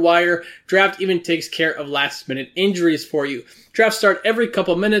waiver wire. Draft even takes care of last-minute injuries for you. Drafts start every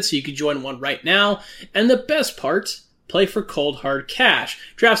couple minutes, so you can join one right now. And the best part, play for cold hard cash.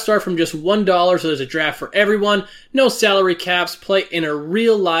 Drafts start from just $1, so there's a draft for everyone. No salary caps. Play in a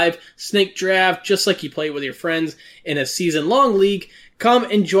real live snake draft, just like you play with your friends in a season-long league. Come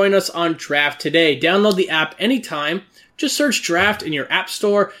and join us on Draft today. Download the app anytime. Just search Draft in your app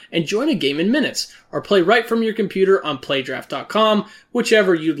store and join a game in minutes. Or play right from your computer on playdraft.com,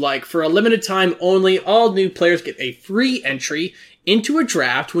 whichever you'd like. For a limited time only, all new players get a free entry into a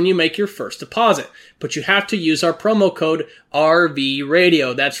draft when you make your first deposit. But you have to use our promo code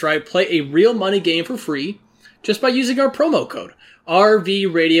RVRadio. That's right, play a real money game for free just by using our promo code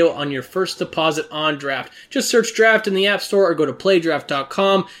RVRadio on your first deposit on Draft. Just search Draft in the App Store or go to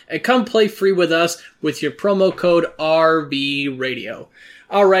playdraft.com and come play free with us with your promo code RVRadio.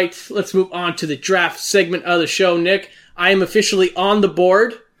 All right, let's move on to the draft segment of the show, Nick. I am officially on the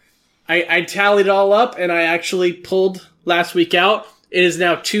board. I tallied it all up, and I actually pulled last week out. It is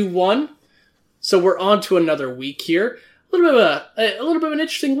now 2-1, so we're on to another week here. A little bit of an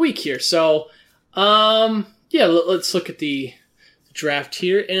interesting week here. So, let's look at the draft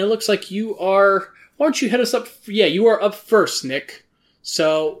here, and it looks like you are. Why don't you head us up? Yeah, you are up first, Nick.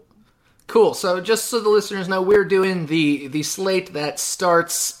 So. Cool. So just so the listeners know, we're doing the slate that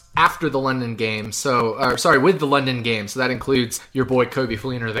starts after the London game. With the London game. So that includes your boy Kobe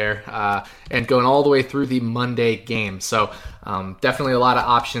Fleener there, and going all the way through the Monday game. So definitely a lot of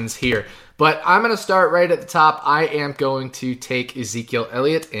options here. But I'm going to start right at the top. I am going to take Ezekiel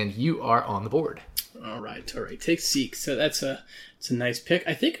Elliott, and you are on the board. All right. Take Zeke. So it's a nice pick.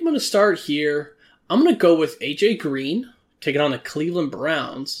 I think I'm going to start here. I'm going to go with AJ Green, taking on the Cleveland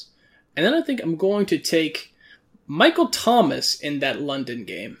Browns. And then I think I'm going to take Michael Thomas in that London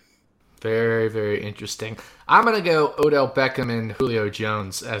game. Very, very interesting. I'm going to go Odell Beckham and Julio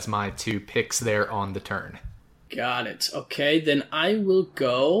Jones as my two picks there on the turn. Got it. Okay, then I will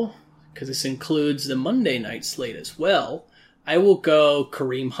go, because this includes the Monday night slate as well, I will go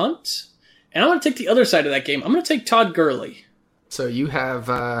Kareem Hunt. And I'm going to take the other side of that game. I'm going to take Todd Gurley. So you have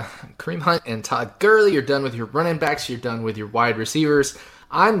Kareem Hunt and Todd Gurley. You're done with your running backs. You're done with your wide receivers.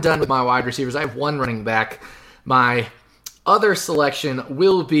 I'm done with my wide receivers. I have one running back. My other selection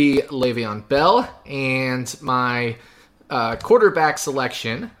will be Le'Veon Bell, and my quarterback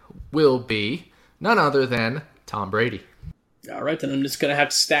selection will be none other than Tom Brady. All right, then I'm just going to have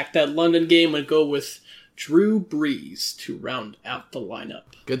to stack that London game and go with Drew Brees to round out the lineup.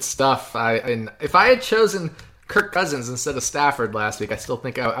 Good stuff. If I had chosen Kirk Cousins instead of Stafford last week, I still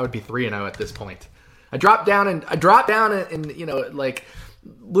think I would be 3-0 at this point. I dropped down and like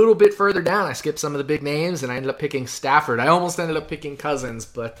a little bit further down, I skipped some of the big names and I ended up picking Stafford. I almost ended up picking Cousins,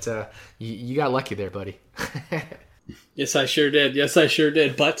 but you got lucky there, buddy. Yes, I sure did.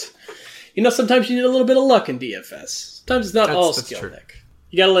 But, sometimes you need a little bit of luck in DFS. Sometimes it's not all skill, Nick.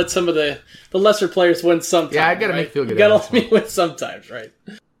 You got to let some of the lesser players win sometimes. Yeah, I got to right? make feel good. You got to let me win sometimes, right?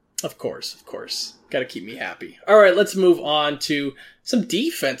 Of course. Got to keep me happy. All right, let's move on to some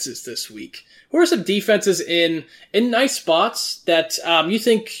defenses this week. Who are some defenses in nice spots that you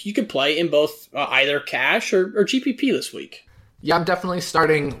think you could play in both either cash or GPP this week? Yeah, I'm definitely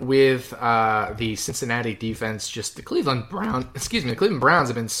starting with the Cincinnati defense. Just the Cleveland Browns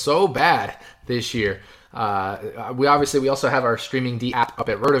have been so bad this year. We also have our streaming D app up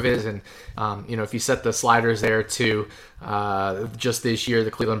at RotoViz, and if you set the sliders there to just this year,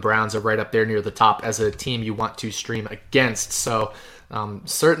 the Cleveland Browns are right up there near the top as a team you want to stream against. So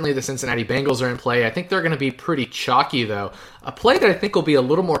certainly the Cincinnati Bengals are in play. I think they're going to be pretty chalky, though. A play that I think will be a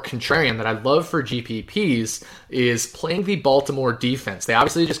little more contrarian that I love for GPPs is playing the Baltimore defense. They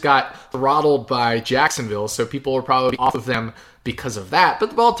obviously just got throttled by Jacksonville, so people are probably off of them because of that.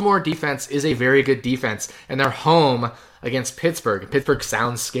 But the Baltimore defense is a very good defense, and they're home against Pittsburgh. Pittsburgh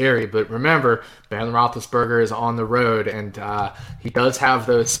sounds scary, but remember, Ben Roethlisberger is on the road, and he does have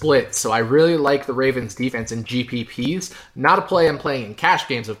those splits. So I really like the Ravens defense in GPPs. Not a play I'm playing in cash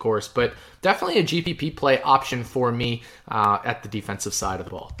games, of course, but definitely a GPP play option for me at the defensive side of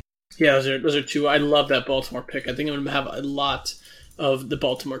the ball. Yeah, those are two. I love that Baltimore pick. I think I'm going to have a lot of the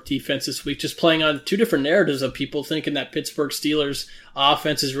Baltimore defense this week, just playing on two different narratives of people thinking that Pittsburgh Steelers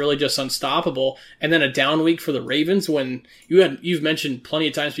offense is really just unstoppable, and then a down week for the Ravens when you've mentioned plenty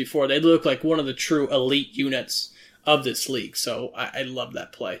of times before they look like one of the true elite units of this league. So I love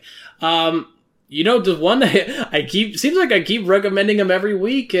that play. The one seems like I keep recommending them every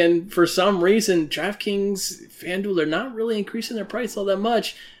week, and for some reason DraftKings, FanDuel, they're not really increasing their price all that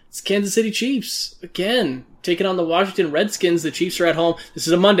much. It's Kansas City Chiefs again taking on the Washington Redskins. The Chiefs are at home. This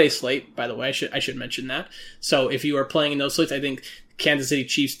is a Monday slate, by the way. I should mention that. So if you are playing in those slates, I think Kansas City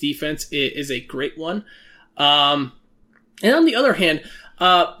Chiefs defense is a great one. And on the other hand,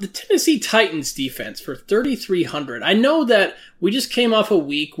 the Tennessee Titans defense for 3,300. I know that we just came off a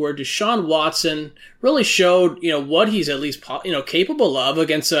week where Deshaun Watson really showed, what he's at least, capable of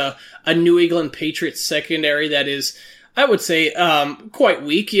against a New England Patriots secondary that is, I would say, quite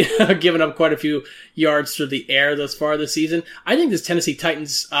weak, giving up quite a few yards through the air thus far this season. I think this Tennessee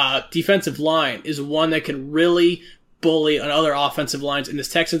Titans defensive line is one that can really bully on other offensive lines, and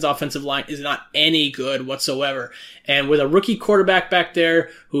this Texans offensive line is not any good whatsoever. And with a rookie quarterback back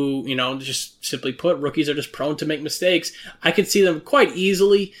there who, just simply put, rookies are just prone to make mistakes, I could see them quite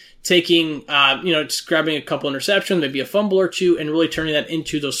easily taking, just grabbing a couple interceptions, maybe a fumble or two, and really turning that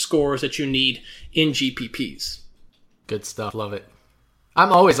into those scores that you need in GPPs. Good stuff. Love it.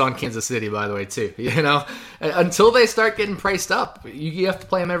 I'm always on Kansas City, by the way, too. Until they start getting priced up, you have to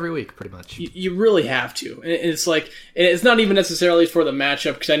play them every week, pretty much. You really have to. And it's like, it's not even necessarily for the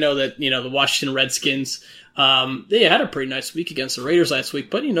matchup, because I know that, the Washington Redskins, they had a pretty nice week against the Raiders last week.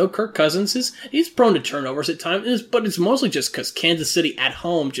 But, Kirk Cousins, he's prone to turnovers at times. But it's mostly just because Kansas City at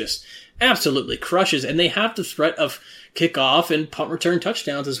home just absolutely crushes. And they have the threat of kickoff and punt return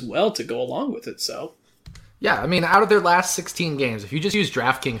touchdowns as well to go along with it. So. Yeah, out of their last 16 games, if you just use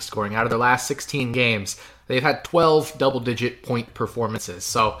DraftKings scoring, out of their last 16 games, they've had 12 double-digit point performances.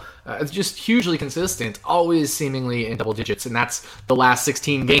 So it's just hugely consistent, always seemingly in double digits. And that's the last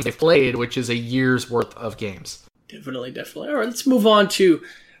 16 games they've played, which is a year's worth of games. Definitely. All right, let's move on to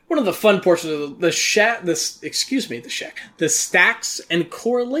one of the fun portions of the stacks and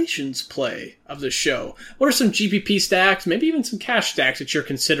correlations play of the show. What are some GPP stacks, maybe even some cash stacks that you're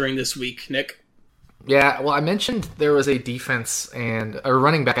considering this week, Nick? Yeah, well, I mentioned there was a defense and a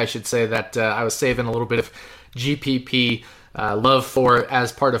running back, I should say, that I was saving a little bit of GPP love for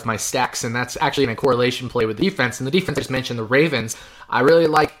as part of my stacks, and that's actually in a correlation play with the defense. And the defense, I just mentioned the Ravens. I really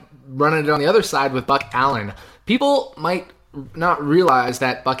like running it on the other side with Buck Allen. People might not realize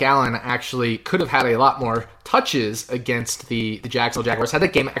that Buck Allen actually could have had a lot more touches against the Jacksonville Jaguars had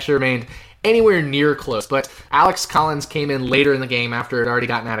that game actually remained anywhere near close. But Alex Collins came in later in the game after it had already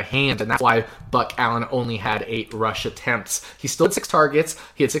gotten out of hand, and that's why Buck Allen only had 8 rush attempts. He still had 6 targets.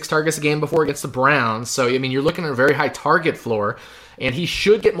 He had 6 targets a game before against the Browns. So, you're looking at a very high target floor, and he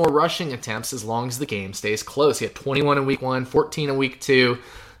should get more rushing attempts as long as the game stays close. He had 21 in week 1, 14 in week 2.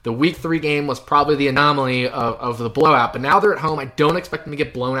 The Week 3 game was probably the anomaly of the blowout, but now they're at home. I don't expect them to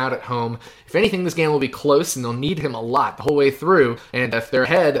get blown out at home. If anything, this game will be close, and they'll need him a lot the whole way through. And if they're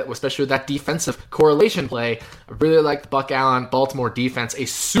ahead, especially with that defensive correlation play, I really like the Buck Allen Baltimore defense, a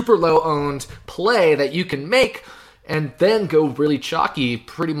super low-owned play that you can make and then go really chalky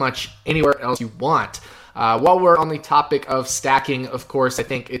pretty much anywhere else you want. While we're on the topic of stacking, of course, I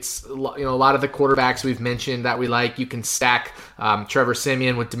think it's a lot of the quarterbacks we've mentioned that we like. You can stack Trevor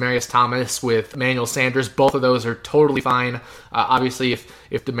Siemian with Demaryius Thomas with Emmanuel Sanders. Both of those are totally fine. Obviously,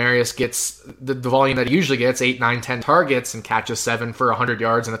 if Demaryius gets the volume that he usually gets, 8, 9, 10 targets and catches 7 for 100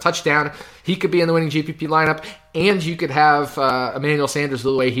 yards and a touchdown, he could be in the winning GPP lineup. And you could have Emmanuel Sanders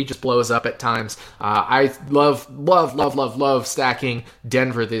the way he just blows up at times. I love stacking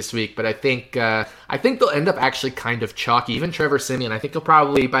Denver this week, but I think they'll end up actually kind of chalky. Even Trevor Siemian, I think he'll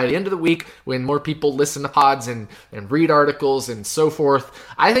probably, by the end of the week, when more people listen to pods and read articles and so forth,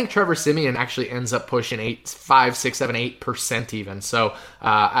 I think Trevor Siemian actually ends up pushing 8% even. So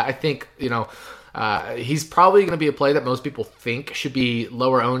I think, he's probably going to be a play that most people think should be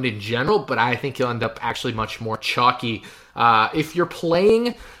lower owned in general, but I think he'll end up actually much more chalky. If you're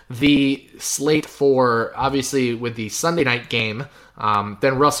playing the slate for, obviously, with the Sunday night game,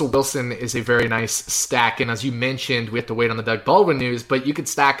 then Russell Wilson is a very nice stack. And as you mentioned, we have to wait on the Doug Baldwin news, but you could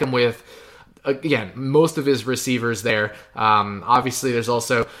stack him with, again, most of his receivers there. Obviously, there's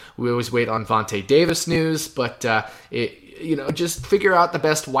also, we always wait on Vontae Davis news, but just figure out the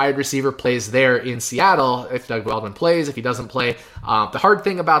best wide receiver plays there in Seattle if Doug Baldwin plays, if he doesn't play. The hard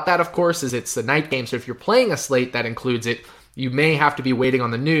thing about that, of course, is it's a night game, so if you're playing a slate that includes it, you may have to be waiting on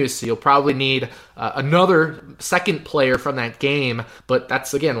the news, so you'll probably need another second player from that game, but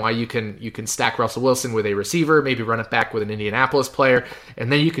that's, again, why you can stack Russell Wilson with a receiver, maybe run it back with an Indianapolis player,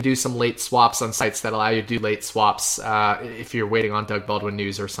 and then you could do some late swaps on sites that allow you to do late swaps if you're waiting on Doug Baldwin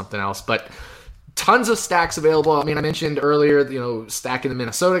news or something else. But tons of stacks available. I mean, I mentioned earlier, stacking the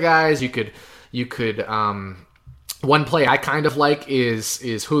Minnesota guys. You could one play I kind of like is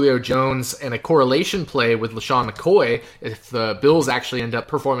Julio Jones and a correlation play with LaShawn McCoy if the Bills actually end up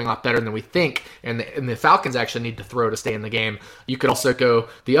performing a lot better than we think, and the Falcons actually need to throw to stay in the game. You could also go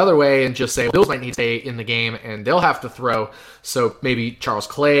the other way and just say Bills might need to stay in the game and they'll have to throw. So maybe Charles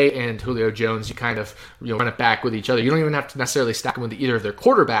Clay and Julio Jones, you kind of run it back with each other. You don't even have to necessarily stack them with either of their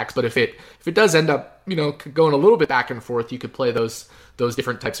quarterbacks, but if it does end up going a little bit back and forth, you could play those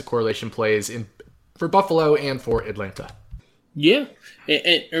different types of correlation plays for Buffalo and for Atlanta. Yeah,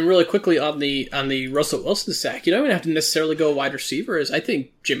 and really quickly on the Russell Wilson stack, you don't even have to necessarily go wide receivers. I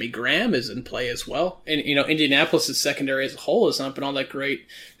think Jimmy Graham is in play as well, and Indianapolis' secondary as a whole has not been all that great.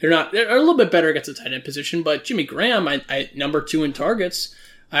 They're a little bit better against the tight end position, but Jimmy Graham, I number 2 in targets.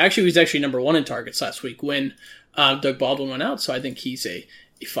 He was actually number 1 in targets last week when Doug Baldwin went out, so I think he's a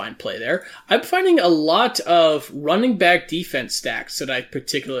fine play there. I'm finding a lot of running back defense stacks that I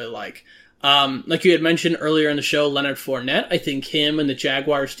particularly like. Like you had mentioned earlier in the show, Leonard Fournette, I think him and the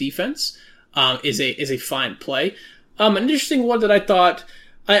Jaguars defense is a fine play. An interesting one that I thought,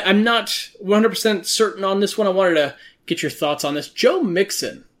 I'm not 100% certain on this one. I wanted to get your thoughts on this. Joe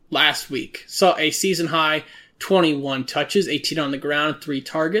Mixon last week saw a season high 21 touches, 18 on the ground, 3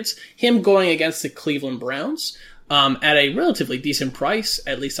 targets. Him going against the Cleveland Browns at a relatively decent price,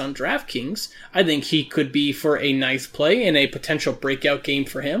 at least on DraftKings. I think he could be for a nice play and a potential breakout game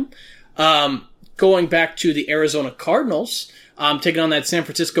for him. Going back to the Arizona Cardinals, taking on that San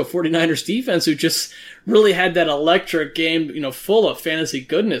Francisco 49ers defense, who just really had that electric game, full of fantasy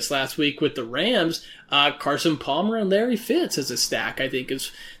goodness last week with the Rams. Carson Palmer and Larry Fitz as a stack, I think that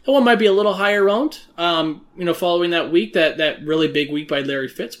one might be a little higher owned, following that week, that really big week by Larry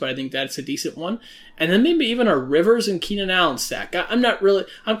Fitz, but I think that's a decent one. And then maybe even a Rivers and Keenan Allen stack. I'm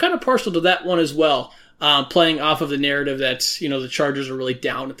kind of partial to that one as well. Playing off of the narrative that, the Chargers are really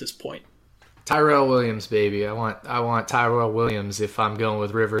down at this point. Tyrell Williams, baby. I want Tyrell Williams if I'm going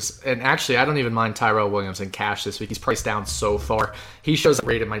with Rivers. And actually, I don't even mind Tyrell Williams in cash this week. He's priced down so far. He shows up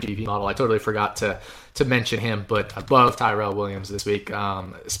great in my GP model. I totally forgot to mention him, but above Tyrell Williams this week,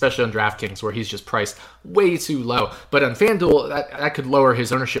 especially on DraftKings where he's just priced way too low. But on FanDuel, that could lower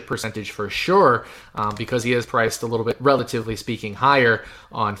his ownership percentage for sure, because he is priced a little bit, relatively speaking, higher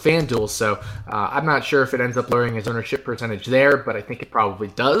on FanDuel. So I'm not sure if it ends up lowering his ownership percentage there, but I think it probably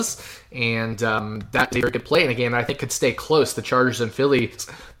does. And that's a very good play in a game that I think could stay close. The Chargers and Philly,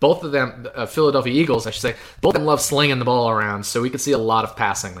 both of them, Philadelphia Eagles, I should say, both of them love slinging the ball around, so we could see a lot of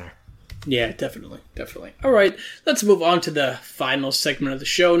passing there. Yeah, definitely. All right, let's move on to the final segment of the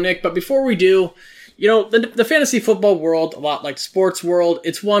show, Nick. But before we do, The fantasy football world, a lot like sports world,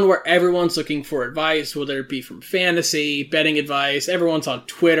 it's one where everyone's looking for advice, whether it be from fantasy, betting advice. Everyone's on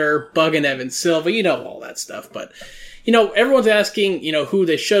Twitter, bugging Evan Silva, all that stuff. But, everyone's asking, who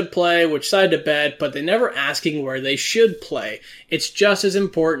they should play, which side to bet, but they're never asking where they should play. It's just as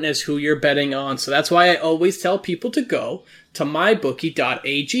important as who you're betting on. So that's why I always tell people to go to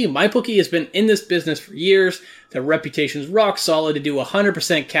mybookie.ag. MyBookie has been in this business for years. Their reputation's rock solid to do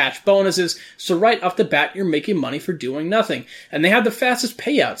 100% cash bonuses, so right off the bat, you're making money for doing nothing. And they have the fastest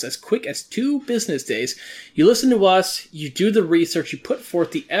payouts, as quick as 2 business days. You listen to us, you do the research, you put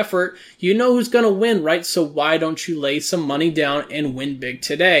forth the effort, you know who's going to win, right? So why don't you lay some money down and win big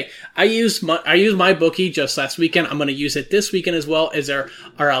today? I used MyBookie just last weekend. I'm going to use it this weekend as well, as there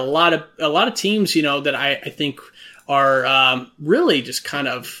are a lot of teams, that I think are really just kind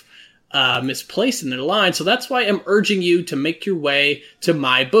of misplaced in their line. So that's why I'm urging you to make your way to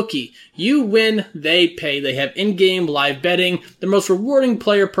MyBookie. You win, they pay. They have in-game live betting, the most rewarding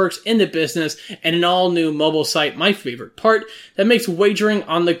player perks in the business, and an all-new mobile site, my favorite part, that makes wagering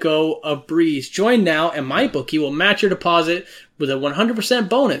on the go a breeze. Join now, and MyBookie will match your deposit with a 100%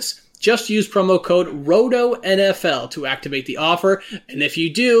 bonus. Just use promo code ROTONFL to activate the offer. And if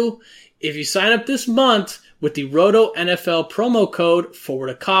you sign up this month with the Roto NFL promo code, forward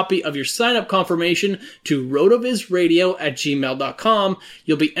a copy of your sign-up confirmation to rotovizradio@gmail.com.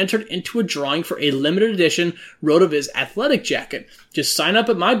 You'll be entered into a drawing for a limited edition Rotoviz athletic jacket. Just sign up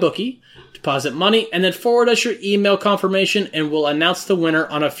at MyBookie, deposit money, and then forward us your email confirmation, and we'll announce the winner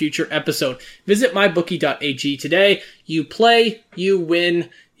on a future episode. Visit mybookie.ag today. You play, you win,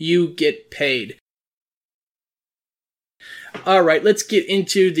 you get paid. All right, let's get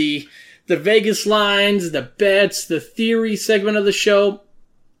into the Vegas lines, the bets, the theory segment of the show.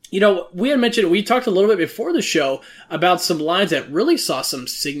 We had mentioned, we talked a little bit before the show about some lines that really saw some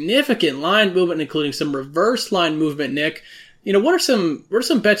significant line movement, including some reverse line movement, Nick. What are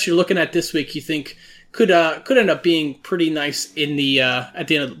some bets you're looking at this week you think could end up being pretty nice in the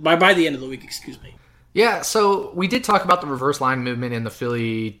by the end of the week, excuse me. Yeah, so we did talk about the reverse line movement in the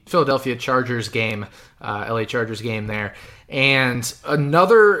Philadelphia Chargers game, LA Chargers game there. And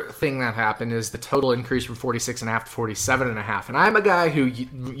another thing that happened is the total increase from 46.5 to 47.5. And I'm a guy who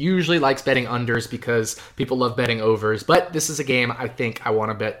usually likes betting unders because people love betting overs. But this is a game I think I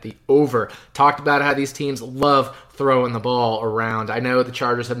want to bet the over. Talked about how these teams love throwing the ball around. I know the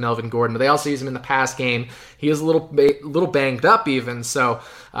Chargers have Melvin Gordon, but they also use him in the pass game. He is a little banged up even, so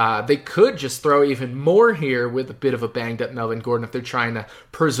they could just throw even more here with a bit of a banged up Melvin Gordon if they're trying to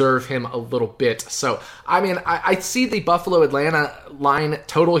preserve him a little bit. So, I see the Buffalo-Atlanta line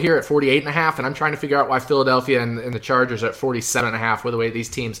total here at 48.5, and I'm trying to figure out why Philadelphia and the Chargers are at 47.5 with the way these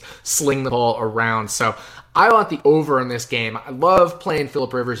teams sling the ball around. So I want the over in this game. I love playing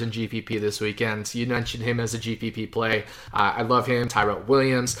Phillip Rivers in GPP this weekend. You mentioned him as a GPP play. I love him. Tyrell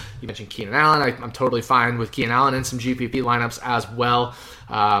Williams. You mentioned Keenan Allen. I'm totally fine with Keenan Allen in some GPP lineups as well.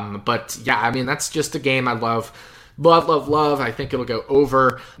 But yeah, that's just a game I love. Love. I think it'll go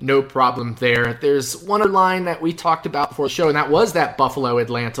over. No problem there. There's one other line that we talked about before the show, and that was that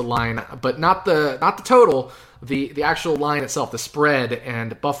Buffalo-Atlanta line, but not the total. The actual line itself, the spread,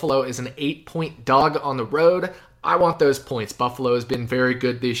 and Buffalo is an 8-point dog on the road. I want those points. Buffalo has been very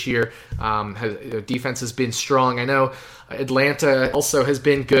good this year. Defense has been strong. I know Atlanta also has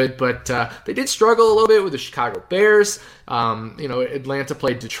been good, but they did struggle a little bit with the Chicago Bears. Atlanta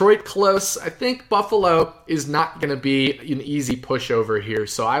played Detroit close. I think Buffalo is not going to be an easy pushover here,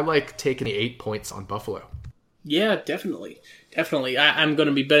 so I like taking the 8 points on Buffalo. Yeah, definitely. I'm going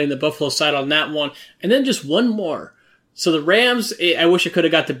to be betting the Buffalo side on that one. And then just one more. So the Rams, I wish I could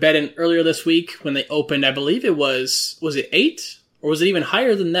have got the bet in earlier this week when they opened. I believe it was it 8? Or was it even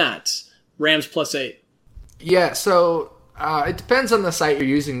higher than that? Rams plus 8. Yeah, so it depends on the site you're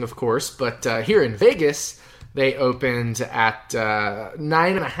using, of course. But here in Vegas, they opened at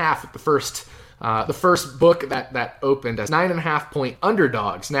 9.5 at the first book that opened as 9.5-point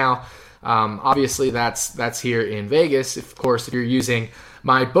underdogs. Now, obviously that's here in Vegas. Of course, if you're using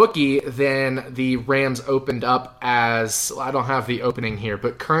MyBookie, then the Rams opened up as, I don't have the opening here,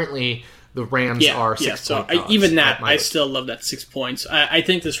 but currently the Rams are 6 so point dogs. Even that, I still love that 6 points. I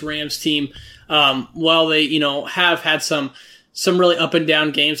think this Rams team, while they have had some really up and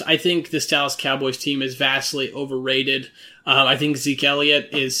down games, I think this Dallas Cowboys team is vastly overrated. I think Zeke Elliott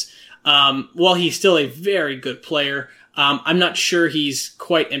is, while he's still a very good player, I'm not sure he's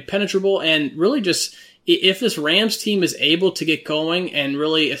quite impenetrable, and really just if this Rams team is able to get going and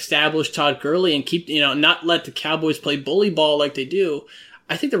really establish Todd Gurley and keep, not let the Cowboys play bully ball like they do,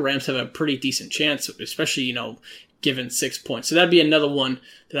 I think the Rams have a pretty decent chance, especially, given 6 points. So that'd be another one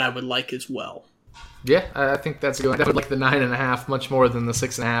that I would like as well. Yeah, I think that's a good one. I would like the 9.5 much more than the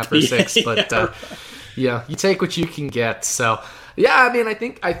 6.5 or 6, but yeah, you take what you can get. So yeah, I mean, I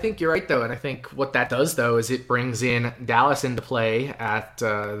think you're right though, and I think what that does though is it brings in Dallas into play at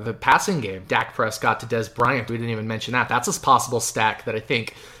the passing game. Dak Prescott to Dez Bryant. We didn't even mention that. That's a possible stack that I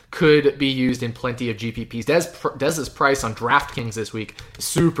think could be used in plenty of GPPs. Dez's price on DraftKings this week is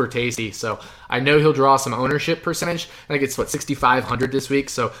super tasty, so I know he'll draw some ownership percentage. I think it's 6,500 this week,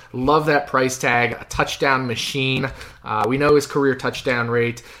 so love that price tag. A touchdown machine. We know his career touchdown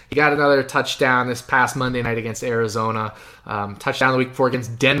rate. He got another touchdown this past Monday night against Arizona. Touchdown the week before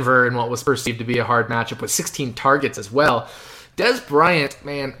against Denver in what was perceived to be a hard matchup with 16 targets as well. Dez Bryant,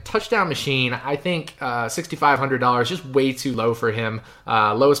 man, touchdown machine. I think $6,500 just way too low for him.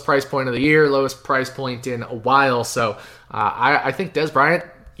 Lowest price point of the year, lowest price point in a while. So I think Dez Bryant,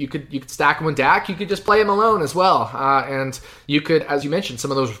 you could stack him with Dak. You could just play him alone as well. And you could, as you mentioned,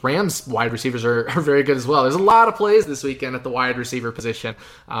 some of those Rams wide receivers are very good as well. There's a lot of plays this weekend at the wide receiver position.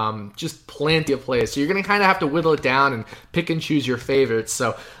 Just plenty of plays. So you're going to kind of have to whittle it down and pick and choose your favorites.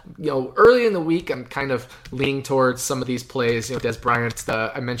 So, early in the week, I'm kind of leaning towards some of these plays. Dez Bryant,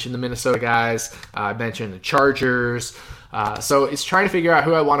 I mentioned the Minnesota guys. I mentioned the Chargers. So it's trying to figure out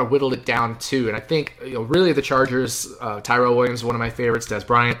who I want to whittle it down to. And I think, really the Chargers, Tyrell Williams, one of my favorites, Dez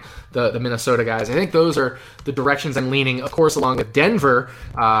Bryant, the Minnesota guys. I think those are the directions I'm leaning, of course, along with Denver,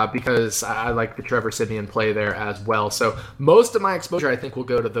 because I like the Trevor Siemian play there as well. So most of my exposure, I think, will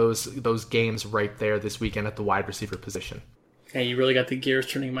go to those games right there this weekend at the wide receiver position. Hey, you really got the gears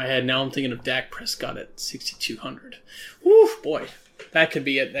turning in my head. Now I'm thinking of Dak Prescott at 6,200. Woo, boy. That could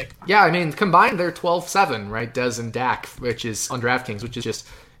be it. Yeah, I mean, combined, they're 12-7, right? Dez and Dak, which is on DraftKings, which is just...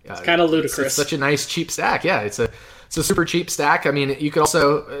 it's kind of ludicrous. It's such a nice, cheap stack. Yeah, it's a super cheap stack. I mean, you could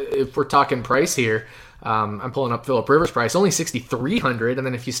also, if we're talking price here, I'm pulling up Phillip Rivers' price, only $6,300, and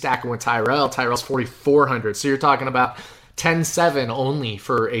then if you stack it with Tyrell's $4,400. So you're talking about 10-7 only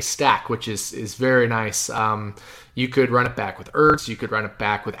for a stack, which is very nice. You could run it back with Ertz. You could run it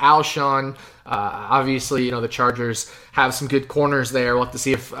back with Alshon. Obviously, the Chargers have some good corners there. We'll have to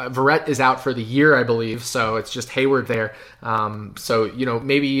see if Verrett is out for the year, I believe. So it's just Hayward there. So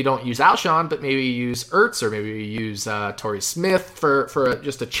maybe you don't use Alshon, but maybe you use Ertz, or maybe you use Torrey Smith for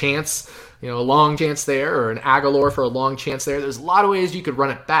just a chance, a long chance there, or an Aguilar for a long chance there. There's a lot of ways you could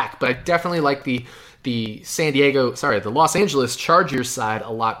run it back, but I definitely like the Los Angeles Chargers side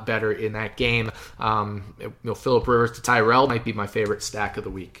a lot better in that game. Phillip Rivers to Tyrell might be my favorite stack of the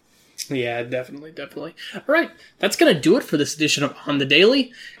week. Yeah, definitely. All right, that's going to do it for this edition of On the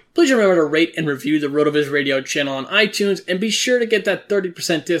Daily. Please remember to rate and review the RotoViz Radio channel on iTunes, and be sure to get that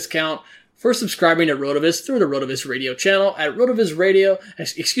 30% discount for subscribing to RotoViz through the RotoViz Radio channel at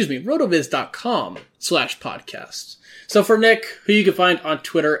rotoviz.com/podcast. So for Nick, who you can find on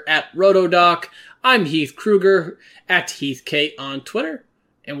Twitter at RotoDoc, I'm Heath Kruger at HeathK on Twitter,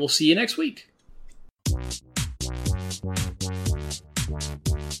 and we'll see you next week.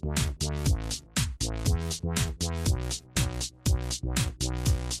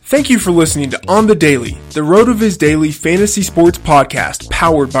 Thank you for listening to On the Daily, the RotoViz Daily Fantasy Sports Podcast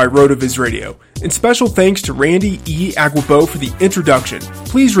powered by RotoViz Radio. And special thanks to Randy E. Aguabo for the introduction.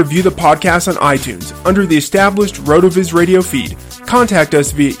 Please review the podcast on iTunes under the established RotoViz Radio feed. Contact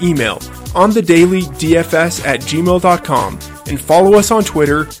us via email onthedailydfs@gmail.com and follow us on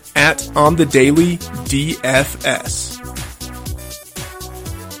Twitter at onthedailydfs.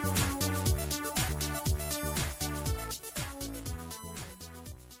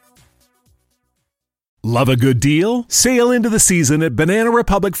 Love a good deal? Sail into the season at Banana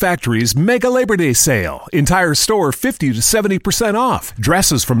Republic Factory's Mega Labor Day Sale. Entire store 50 to 70% off.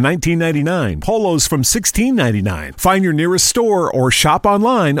 Dresses from $19.99. Polos from $16.99. Find your nearest store or shop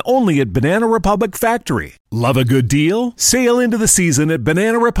online only at Banana Republic Factory. Love a good deal? Sail into the season at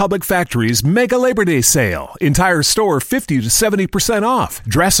Banana Republic Factory's Mega Labor Day Sale. Entire store 50 to 70% off.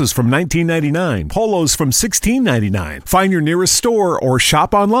 Dresses from $19.99. Polos from $16.99. Find your nearest store or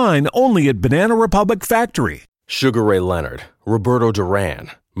shop online only at Banana Republic Factory. Sugar Ray Leonard, Roberto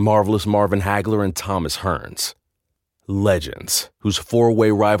Duran, Marvelous Marvin Hagler, and Thomas Hearns. Legends, whose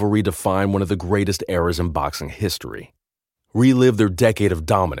four-way rivalry defined one of the greatest eras in boxing history. Relive their decade of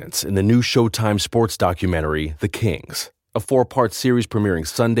dominance in the new Showtime sports documentary, The Kings, a 4-part series premiering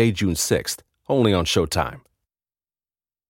Sunday, June 6th, only on Showtime.